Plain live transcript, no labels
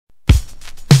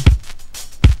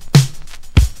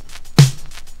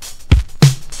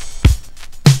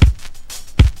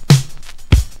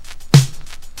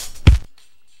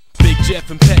Jeff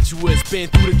impetuous, been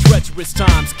through the treacherous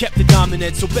times, kept the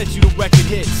dominance, so bet you the record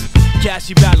hits.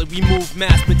 Cashy ballad, we move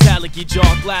mass metallic, your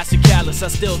jaw glass or callous. I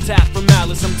still tap for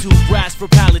malice, I'm too brass for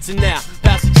pallets. And now,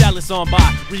 pass the chalice on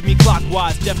by, read me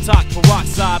clockwise, Jeff talk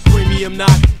peroxide, premium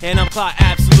knock, and I'm clock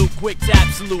absolute, quick to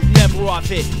absolute, never off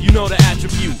hit, you know the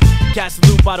attribute. Cast a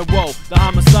loop by the row, the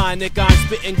homicide, Nick, I'm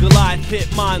spitting Goliath,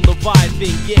 pit mine,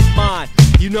 Leviathan, get mine.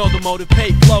 You know the motive,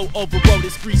 pay flow, overrode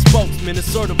his free spokesman,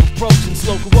 assertive approach and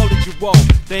slow corroded your roll.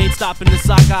 They ain't stopping the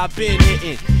saga I've been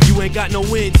hitting. You ain't got no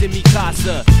wins in me,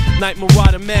 casa. Night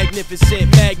Marauder, magnificent,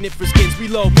 magnet for skins.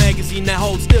 Reload magazine that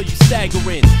holds still, you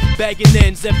staggering. Bagging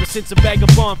ends ever since a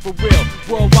vagabond for real.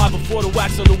 Worldwide before the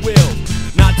wax on the wheel.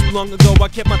 Not too long ago I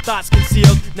kept my thoughts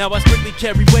concealed. Now I strictly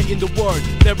carry weight in the word,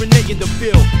 marinating the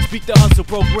field. Speak the hustle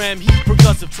program, heat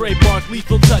percussive, trademark,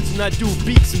 lethal touch, and I do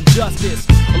beats and justice.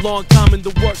 A long time in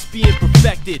the works being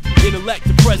perfected. Intellect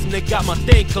the president got my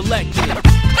thing collected.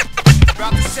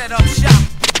 About to set up shop.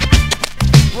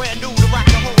 Brand new to rock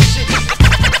the whole shit.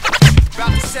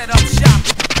 About to set up shop.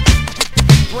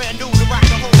 Brand new to rock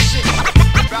the whole shit.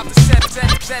 About to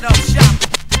set up shop.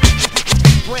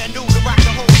 Brand new to rock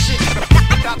the whole shit.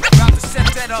 About to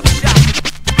set up shop.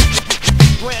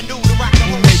 Brand new to rock the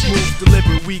whole shit. We make moves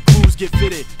deliberate, weak grooves get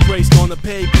fitted. Traced on the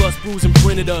page, plus bruise and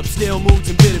printed up. Stale moods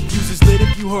and bitter fuses lit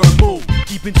if you heard move.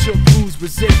 Keeping shook crews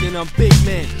resistant, I'm big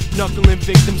man. Knuckling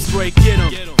victims straight, get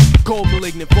 'em. Cold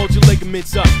malignant, fold your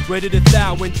ligaments up. Ready to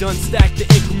thaw when done, stack the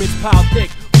increments, pile thick.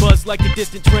 Buzz like a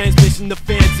distant transmission, the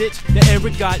fans itch. The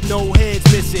era got no hands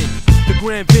missing. The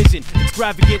grand vision,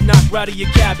 extravagant, knock right of your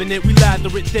cabinet. We lather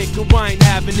it thick, or I ain't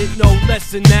having it. No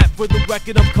less than that, for the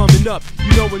record I'm coming up.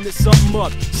 You know when there's something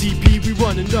up, CP we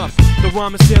running up. The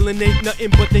rhyme assailing ain't nothing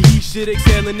but the heat shit.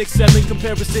 Exhaling, excelling,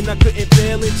 comparison I couldn't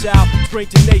fail it. Child, straight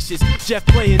tenacious, Jeff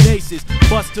playing aces.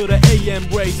 Bust to the AM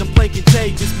rays, I'm playing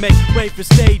contagious. Make way for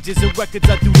stages and records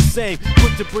I do the same.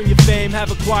 Quick to bring your fame, have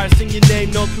a choir sing your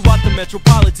name. Known throughout the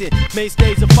metropolitan.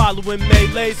 Mainstays are following,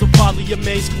 melees of poly, your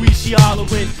main squeeze, she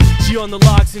hollering. She on the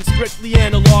logs and strictly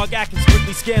analog, acting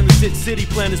strictly scandalous. Its city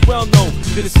plan is well known.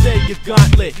 Gonna stay your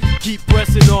gauntlet. Keep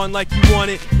pressing on like you want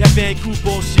it. That Vancouver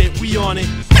bullshit, we on it.